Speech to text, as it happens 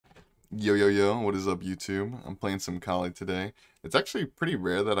Yo yo yo, what is up YouTube? I'm playing some Kali today. It's actually pretty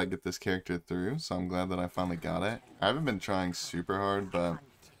rare that I get this character through, so I'm glad that I finally got it. I haven't been trying super hard, but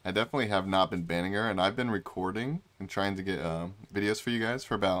I definitely have not been banning her, and I've been recording and trying to get videos for you guys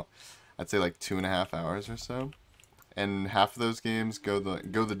for about, I'd say like 2.5 hours or so. And half of those games go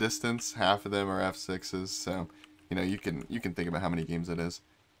the distance, half of them are F6s, so you can think about how many games it is.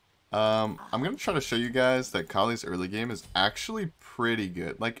 I'm gonna try to show you guys that Kali's early game is actually pretty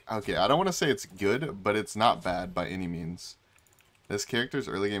good. Like, okay, I don't want to say it's good, but it's not bad by any means. This character's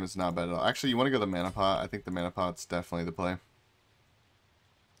early game is not bad at all. Actually, you want to go the mana pot. I think the mana pot's definitely the play.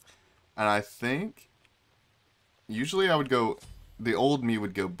 And I think usually I would go, the old me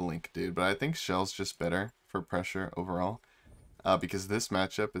would go Blink, dude, but I think Shell's just better for pressure overall. Because this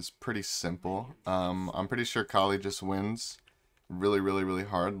matchup is pretty simple. I'm pretty sure Kali just wins really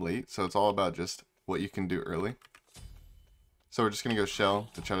hard late, so it's all about just what you can do early. So we're just gonna go Shell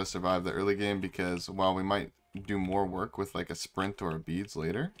to try to survive the early game, because while we might do more work with like a sprint or a beads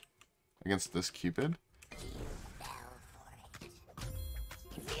later against this Cupid,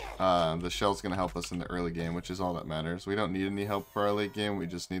 the Shell's gonna help us in the early game, which is all that matters. We don't need any help for our late game, we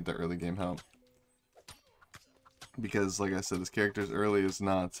just need the early game help. Because like I said, this character's early is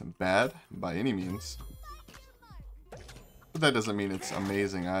not bad by any means. But that doesn't mean it's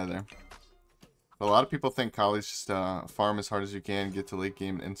amazing either. But a lot of people think Kali's just farm as hard as you can, get to late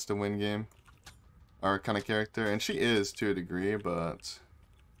game, insta-win game, or kind of character. And she is to a degree, but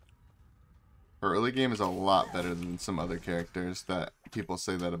her early game is a lot better than some other characters that people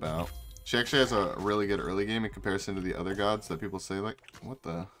say that about. She actually has a really good early game in comparison to the other gods that people say, like, what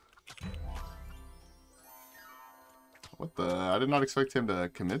the? What the? I did not expect him to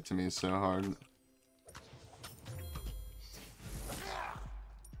commit to me so hard.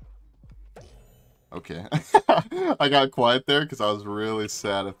 Okay. I got quiet there because I was really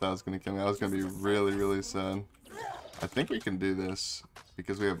sad if that was going to kill me. I was going to be really sad. I think we can do this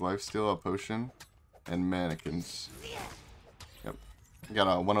because we have lifesteal, a potion, and mannequins. Yep. We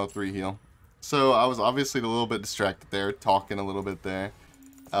got a 103 heal. So I was obviously a little bit distracted there, talking a little bit there.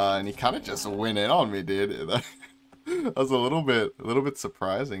 And he kind of just went in on me, dude. That was a little bit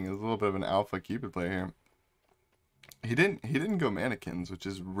surprising. It was a little bit of an alpha Cupid play here. He didn't go mannequins, which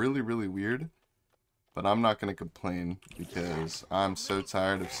is really weird. But I'm not going to complain because I'm so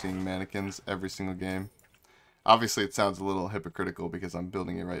tired of seeing mannequins every single game. Obviously, it sounds a little hypocritical because I'm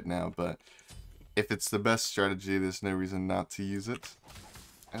building it right now, but if it's the best strategy, there's no reason not to use it.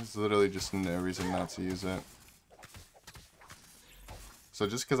 There's literally just no reason not to use it. So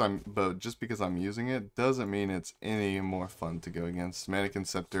just because I'm using it doesn't mean it's any more fun to go against. Mannequin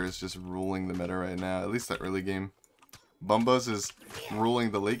Scepter is just ruling the meta right now, at least the early game. Bumbas is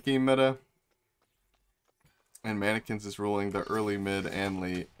ruling the late game meta. And Mannequins is ruling the early, mid, and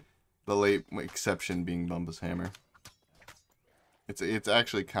late. The late exception being Bumba's Hammer. It's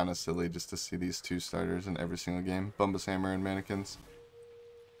actually kind of silly just to see these two starters in every single game. Bumba's Hammer and Mannequins.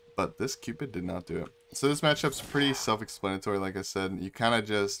 But this Cupid did not do it. So this matchup's pretty self-explanatory, like I said. You kind of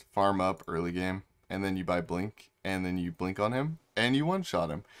just farm up early game. And then you buy Blink. And then you Blink on him. And you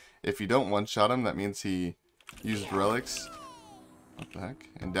one-shot him. If you don't one-shot him, that means he used relics. What the heck?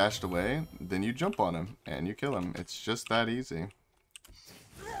 And dashed away, then you jump on him and you kill him. It's just that easy.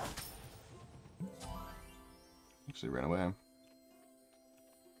 Actually ran away.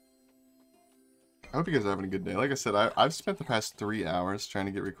 I hope you guys are having a good day. Like I said, I've spent the past 3 hours trying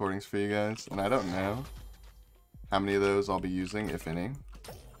to get recordings for you guys, and I don't know how many of those I'll be using, if any.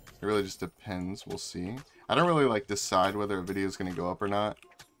 It really just depends. We'll see. I don't really like decide whether a video is going to go up or not.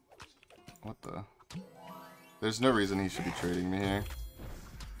 What the? There's no reason he should be trading me here.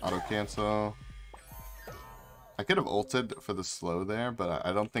 Auto cancel. I could have ulted for the slow there, but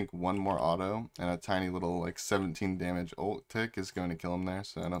I don't think one more auto and a tiny little like 17 damage ult tick is going to kill him there,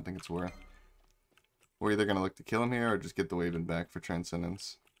 so I don't think it's worth. We're either going to look to kill him here or just get the Waven back for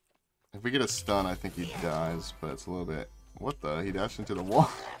Transcendence. If we get a stun, I think he dies, but it's a little bit... What the? He dashed into the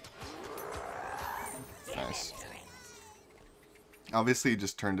wall. Nice. Obviously, he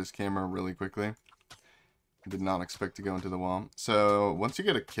just turned his camera really quickly. Did not expect to go into the wall. So once you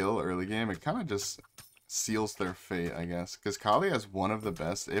get a kill early game, it kind of just seals their fate, I guess. Because Kali has one of the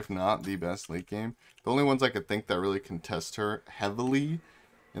best, if not the best late game. The only ones I could think that really contest her heavily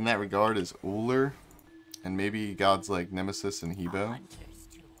in that regard is Uller. And maybe gods like Nemesis and Hebo.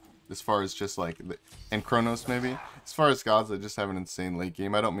 As far as just like, and Kronos maybe. As far as gods that just have an insane late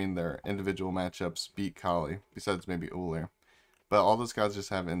game, I don't mean their individual matchups beat Kali. Besides maybe Uller. But all those gods just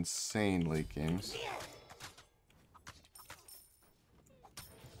have insane late games.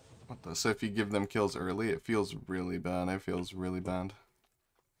 What the? So if you give them kills early, it feels really bad. It feels really bad.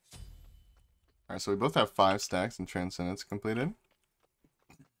 Alright, so we both have 5 stacks and Transcendence completed.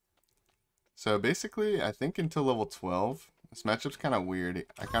 So basically, I think until level 12, this matchup's kind of weird.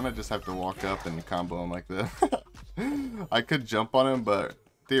 I kind of just have to walk up and combo him like this. I could jump on him, but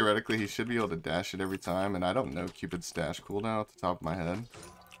theoretically he should be able to dash it every time, and I don't know Cupid's dash cooldown off the top of my head.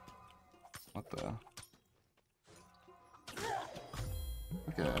 What the?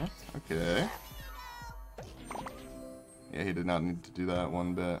 Okay, okay. Yeah, he did not need to do that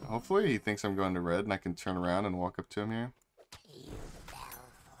one bit. Hopefully he thinks I'm going to red and I can turn around and walk up to him here.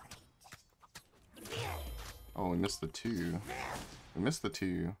 Oh, we missed the 2. We missed the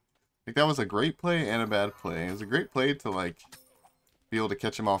 2. I think that was a great play and a bad play. It was a great play to, like, be able to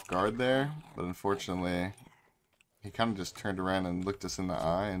catch him off guard there, but unfortunately, he kind of just turned around and looked us in the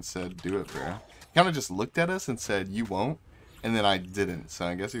eye and said, do it, bro. He kind of just looked at us and said, you won't, and then I didn't, so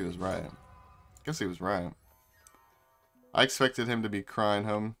I guess he was right. I expected him to be crying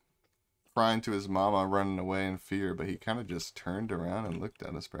to his mama, running away in fear, but he kind of just turned around and looked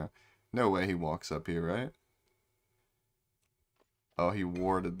at us, bro. No way he walks up here, right? Oh, he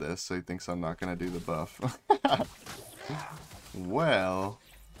warded this, so he thinks I'm not going to do the buff. Well,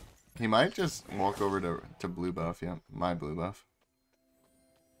 he might just walk over to blue buff. Yeah, my blue buff.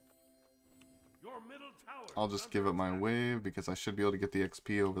 I'll just give up my wave because I should be able to get the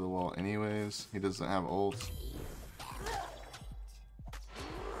XP over the wall anyways. He doesn't have ult.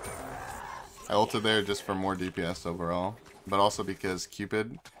 I ulted there just for more DPS overall, but also because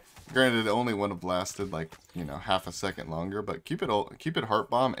Cupid, granted it only would have lasted like, you know, half a second longer, but Cupid Heart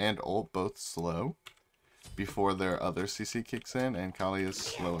Bomb and ult both slow before their other CC kicks in, and Kali is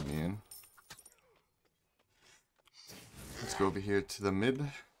slow immune. Let's go over here to the mid,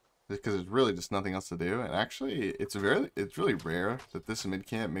 because there's really just nothing else to do, and actually it's really rare that this mid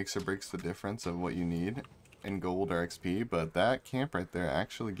camp makes or breaks the difference of what you need in gold or XP, but that camp right there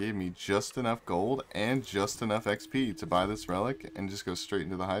actually gave me just enough gold and just enough XP to buy this relic and just go straight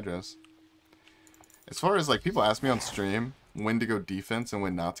into the Hydras. As far as, like, people ask me on stream when to go defense and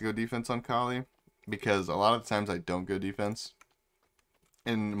when not to go defense on Kali, because a lot of the times I don't go defense,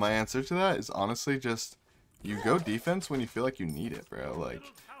 and my answer to that is honestly just, you go defense when you feel like you need it, bro. Like,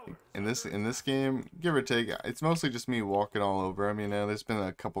 in this game, give or take, it's mostly just me walking all over him. You know, there's been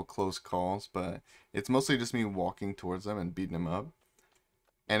a couple close calls, but it's mostly just me walking towards them and beating them up.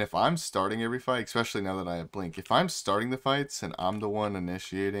 And if I'm starting every fight, especially now that I have Blink, if I'm starting the fights and I'm the one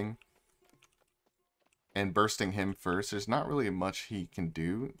initiating and bursting him first, there's not really much he can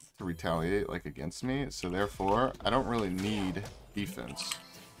do to retaliate, like, against me. So therefore, I don't really need defense.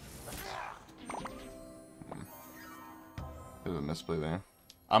 Bit of a misplay there.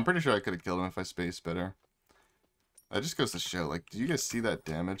 I'm pretty sure I could have killed him if I spaced better. That just goes to show, like, do you guys see that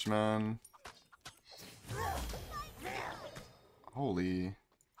damage, man? Holy.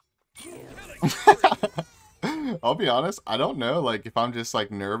 I'll be honest, I don't know, like, if I'm just,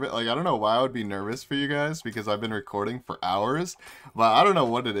 like, nervous. Like, I don't know why I would be nervous for you guys, because I've been recording for hours. But I don't know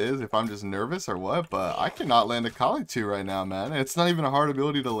what it is, if I'm just nervous or what, but I cannot land a Kali 2 right now, man. And it's not even a hard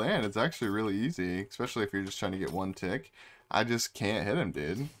ability to land. It's actually really easy, especially if you're just trying to get one tick. I just can't hit him,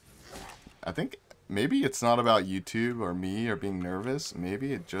 dude. I think maybe it's not about YouTube or me or being nervous.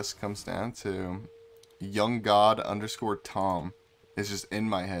 Maybe it just comes down to YoungGod_Tom. It's just in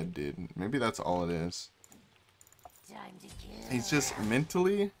my head, dude. Maybe that's all it is. He's just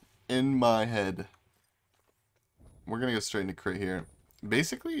mentally in my head. We're gonna go straight into crit here.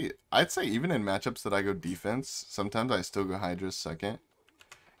 Basically, I'd say even in matchups that I go defense, sometimes I still go Hydra's second.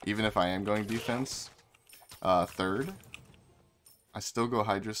 Even if I am going defense third, I still go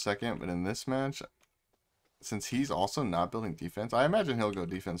Hydra second, but in this match, since he's also not building defense, I imagine he'll go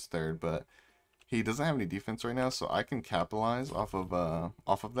defense third, but he doesn't have any defense right now, so I can capitalize off of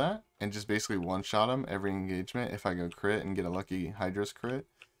that and just basically one-shot him every engagement if I go crit and get a lucky Hydra's crit.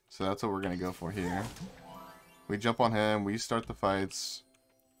 So that's what we're gonna go for here. We jump on him, we start the fights.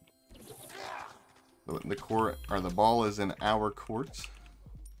 The court, or the ball is in our court.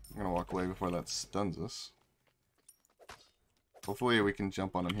 I'm gonna walk away before that stuns us. Hopefully we can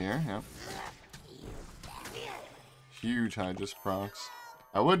jump on him here. Yep. Huge Hydra's procs.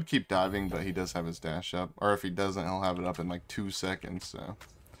 I would keep diving, but he does have his dash up. Or if he doesn't, he'll have it up in like 2 seconds, so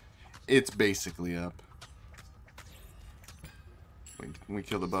it's basically up. We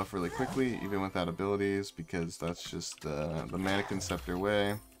kill the buff really quickly, even without abilities, because that's just the Mannequin Scepter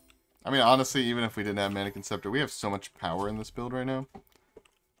way. I mean, honestly, even if we didn't have Mannequin Scepter, we have so much power in this build right now.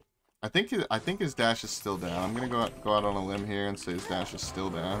 I think his dash is still down. I'm gonna go out on a limb here and say his dash is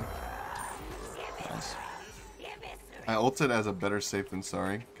still down. Nice. I ulted as a better safe than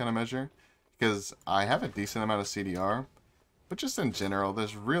sorry kind of measure, because I have a decent amount of CDR, But just in general,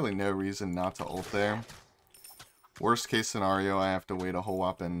 there's really no reason not to ult there. Worst case scenario, I have to wait a whole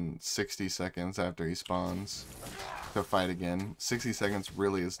whopping 60 seconds after he spawns to fight again. 60 seconds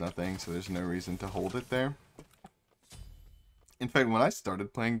really is nothing, so there's no reason to hold it there. In fact, when I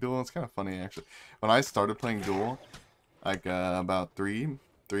started playing Duel, it's kind of funny actually. When I started playing Duel, like about three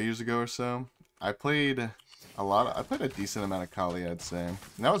years ago or so, I played a decent amount of Kali, I'd say. And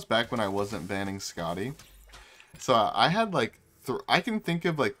that was back when I wasn't banning Scotty. So I had like I can think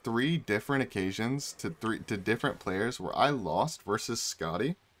of like 3 different occasions to different players where I lost versus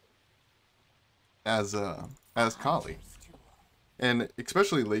Scotty as Kali. And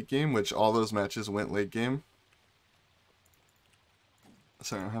especially late game, which all those matches went late game.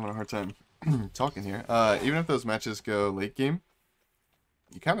 Sorry, I'm having a hard time talking here. Even if those matches go late game,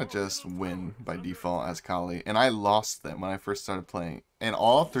 you kind of just win by default as Kali. And I lost them when I first started playing. And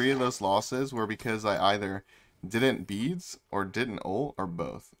all 3 of those losses were because I either didn't beads or didn't ult or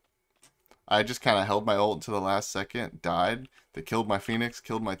both. I just kind of held my ult to the last second, died. They killed my Phoenix,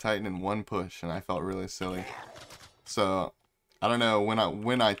 killed my Titan in one push, and I felt really silly. So I don't know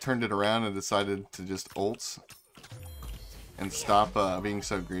when I turned it around and decided to just ult and stop being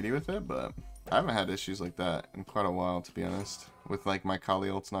so greedy with it, but I haven't had issues like that in quite a while, to be honest, with like my Kali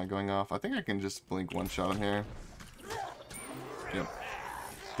ults not going off. I think I can just blink one shot him here. Yep.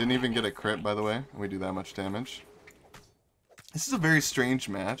 Didn't even get a crit, by the way. We do that much damage. This is a very strange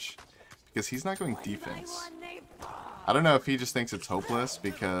match because he's not going defense. I don't know if he just thinks it's hopeless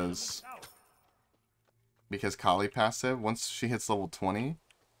because Kali passive, once she hits level 20,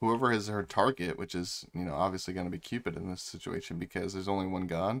 whoever is her target, which is, you know, obviously going to be Cupid in this situation because there's only one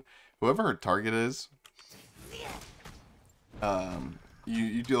god. Whoever her target is,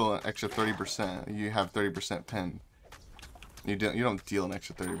 you deal an extra 30%. You have 30% pen. You don't deal an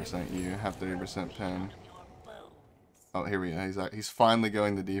extra 30%. You have 30% pen. Oh, here we go. He's finally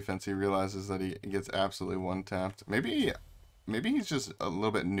going the defense. He realizes that he gets absolutely one tapped. Maybe he's just a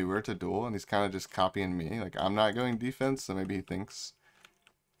little bit newer to Duel and he's kind of just copying me. Like, I'm not going defense, so maybe he thinks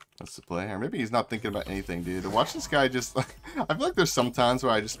that's the play. Or maybe he's not thinking about anything, dude. To watch this guy just, like, I feel like there's some times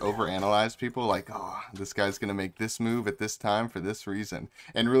where I just overanalyze people. Like, oh, this guy's going to make this move at this time for this reason.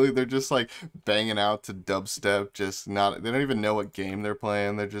 And really, they're just, like, banging out to dubstep. They don't even know what game they're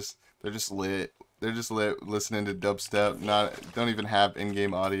playing. They're just lit. They're just lit listening to dubstep. Don't even have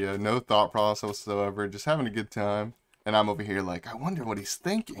in-game audio. No thought process whatsoever. Just having a good time. And I'm over here like, I wonder what he's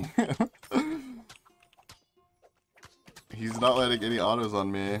thinking. He's not letting any autos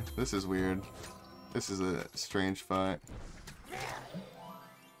on me. This is weird. This is a strange fight.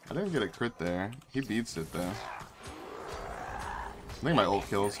 I didn't get a crit there. He beats it though. I think my ult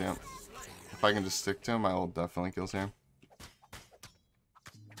kills him. If I can just stick to him, my ult definitely kills him.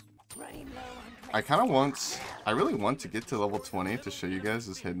 I really want to get to level 20 to show you guys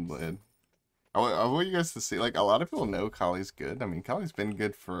this hidden blade. I want you guys to see, like, a lot of people know Kali's good. I mean, Kali's been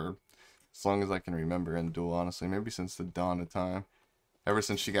good for as long as I can remember in Duel, honestly. Maybe since the dawn of time. Ever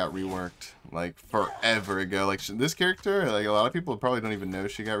since she got reworked, like, forever ago. Like, this character, like, a lot of people probably don't even know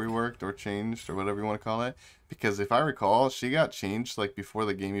she got reworked or changed or whatever you want to call it. Because if I recall, she got changed, like, before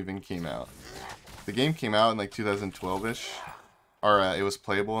the game even came out. The game came out in, like, 2012-ish. Or, it was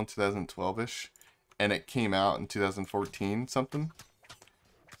playable in 2012-ish. And it came out in 2014 something.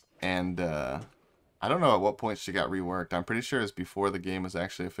 And I don't know at what point she got reworked. I'm pretty sure it was before the game was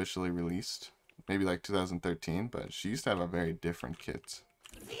actually officially released. Maybe like 2013, but she used to have a very different kit.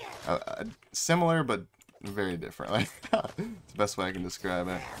 Similar, but very different. Like, it's the best way I can describe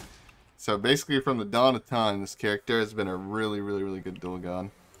it. So basically from the dawn of time, this character has been a really, really, really good dual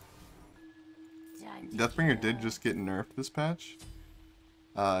god. Deathbringer did just get nerfed this patch.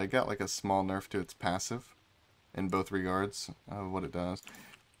 It got like a small nerf to its passive in both regards of what it does.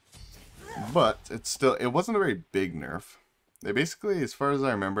 But it wasn't a very big nerf. They basically, as far as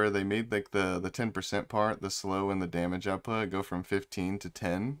I remember, they made like the 10% part, the slow and the damage output, go from 15 to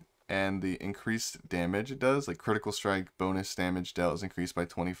 10. And the increased damage it does, like critical strike bonus damage dealt is increased by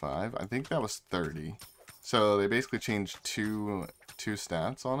 25. I think that was 30. So they basically changed two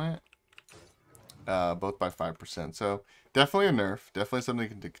stats on it. Both by 5%. So definitely a nerf, definitely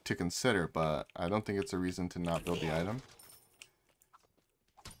something to consider, but I don't think it's a reason to not build the item.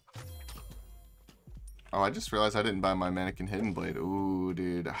 Oh, I just realized I didn't buy my mannequin hidden blade. Ooh,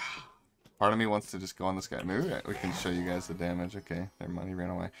 dude. Part of me wants to just go on this guy. Maybe we can show you guys the damage. Okay, never mind, he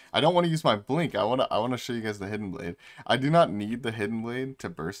ran away. I don't want to use my blink. I want to show you guys the hidden blade. I do not need the hidden blade to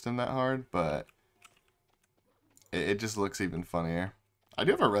burst him that hard, but it just looks even funnier. I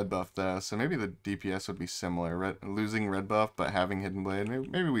do have a red buff though, so maybe the DPS would be similar. Losing red buff, but having hidden blade.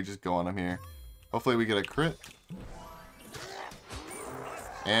 Maybe we just go on him here. Hopefully we get a crit.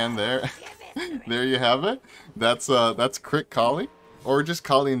 And there, there you have it. That's crit Kali, or just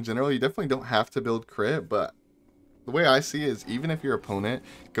Kali in general. You definitely don't have to build crit, but the way I see it is even if your opponent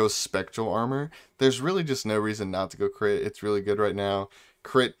goes spectral armor, there's really just no reason not to go crit. It's really good right now.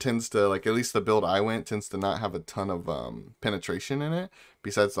 Crit tends to, like, at least the build I went, tends to not have a ton of penetration in it,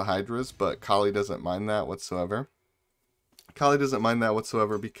 besides the Hydras, but Kali doesn't mind that whatsoever. Kali doesn't mind that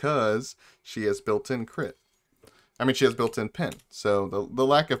whatsoever because she has built-in crit. I mean, she has built-in pen. So the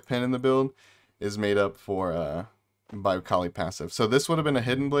lack of pen in the build is made up for by Kali passive. So this would have been a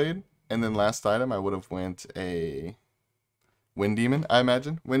Hidden Blade, and then last item I would have went a Wind Demon, I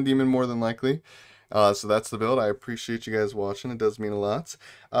imagine. Wind Demon more than likely. So that's the build. I appreciate you guys watching. It does mean a lot.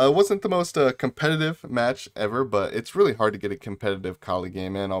 It wasn't the most competitive match ever, but it's really hard to get a competitive Kali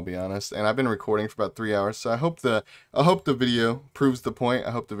game in, I'll be honest. And I've been recording for about 3 hours, so I hope the video proves the point.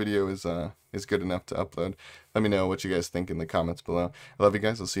 I hope the video is good enough to upload. Let me know what you guys think in the comments below. I love you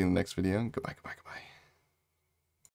guys. I'll see you in the next video. Goodbye, goodbye, goodbye.